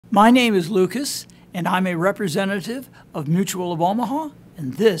My name is Lucas, and I'm a representative of Mutual of Omaha,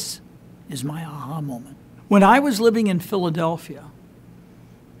 and this is my aha moment. When I was living in Philadelphia,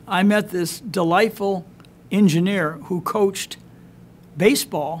 I met this delightful engineer who coached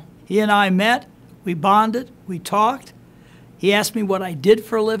baseball. He and I met, we bonded, we talked. He asked me what I did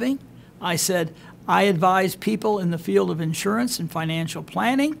for a living. I said, I advise people in the field of insurance and financial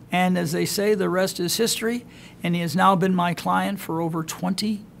planning, and as they say, the rest is history, and he has now been my client for over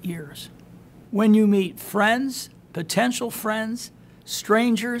 20 years. When you meet friends, potential friends,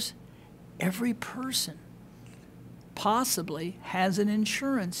 strangers, every person possibly has an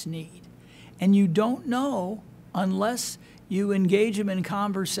insurance need, and you don't know unless you engage them in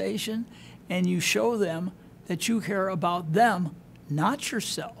conversation and you show them that you care about them, not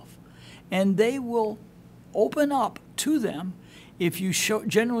yourself. And they will open up to them if you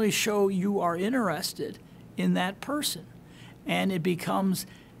generally show you are interested in that person. And it becomes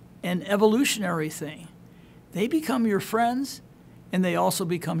an evolutionary thing. They become your friends, and they also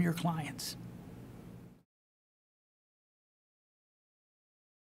become your clients.